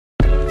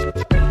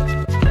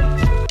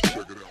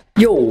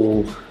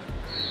Yo!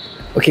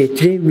 Okay,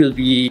 today we'll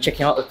be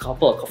checking out a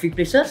couple of coffee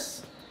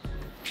places.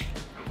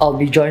 I'll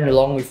be joined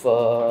along with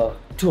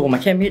two of my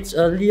campmates,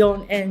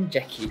 Leon and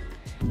Jackie.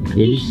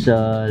 Okay, this is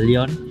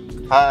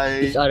Leon. Hi.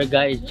 This other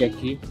guy is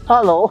Jackie.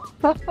 Hello.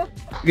 We're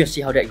gonna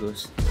see how that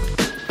goes.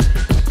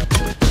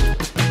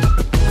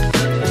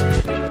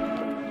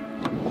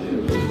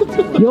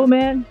 Yo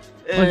man!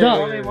 What's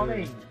up?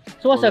 Morning.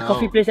 So what's the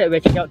coffee place that we're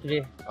checking out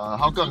today?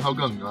 Hougang,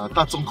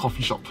 Zhong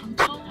Coffee Shop.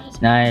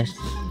 Nice.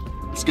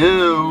 Let's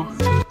go.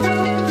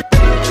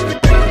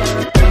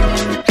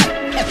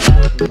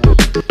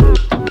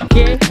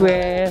 Okay,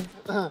 we're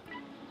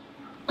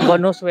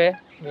God knows where.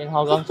 In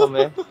Hougang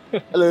somewhere.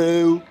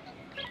 Hello.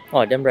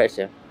 Oh, damn bright,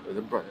 sir.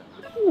 Damn bright.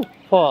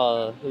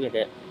 Oh, look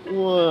at that.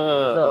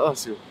 Wow.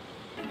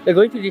 We're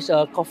going to this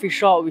coffee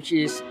shop which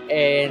is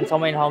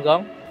somewhere in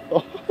Hougang.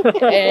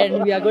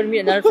 And we are going to meet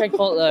another friend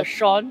called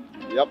Sean.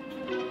 Yep.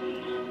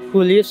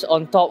 Who lives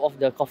on top of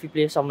the coffee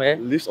place somewhere.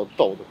 Lives on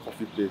top of the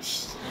coffee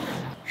place.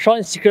 Sean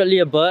is secretly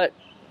a bird,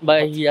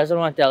 but he doesn't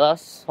want to tell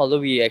us, although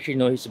we actually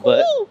know he's a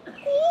bird.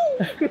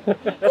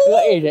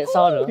 Hey, that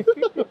sound.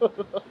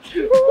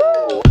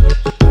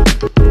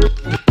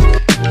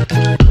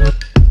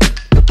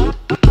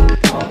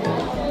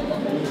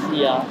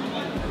 Yeah.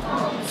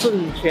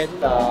 Sun Quan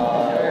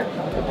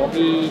the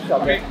coffee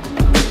shop there.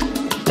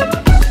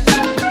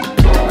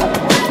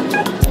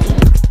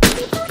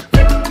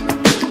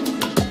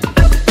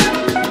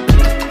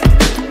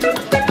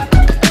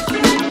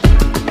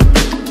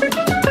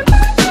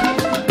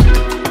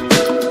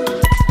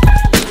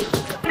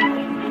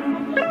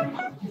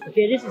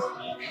 Okay, this is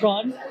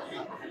Sean.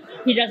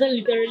 He doesn't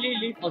literally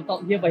live on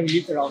top here, but he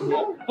lives around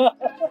here.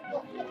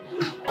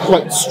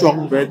 Quite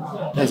strong bread,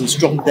 has a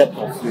strong depth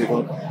of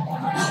flavor,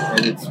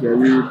 and it's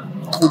very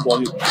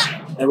full-bodied,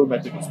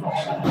 aromatic as well.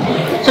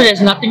 So there's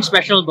nothing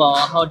special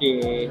about how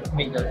they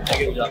make the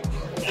tiger ulang.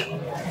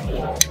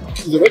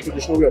 It's a very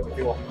traditional way of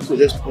making one, so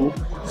just cool.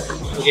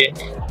 Okay.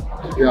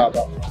 Yeah,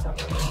 but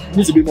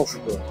needs a bit more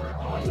sugar.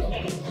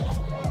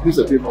 Needs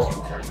a bit more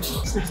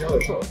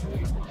sugar.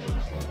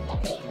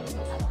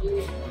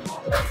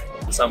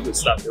 Some good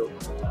stuff, yo.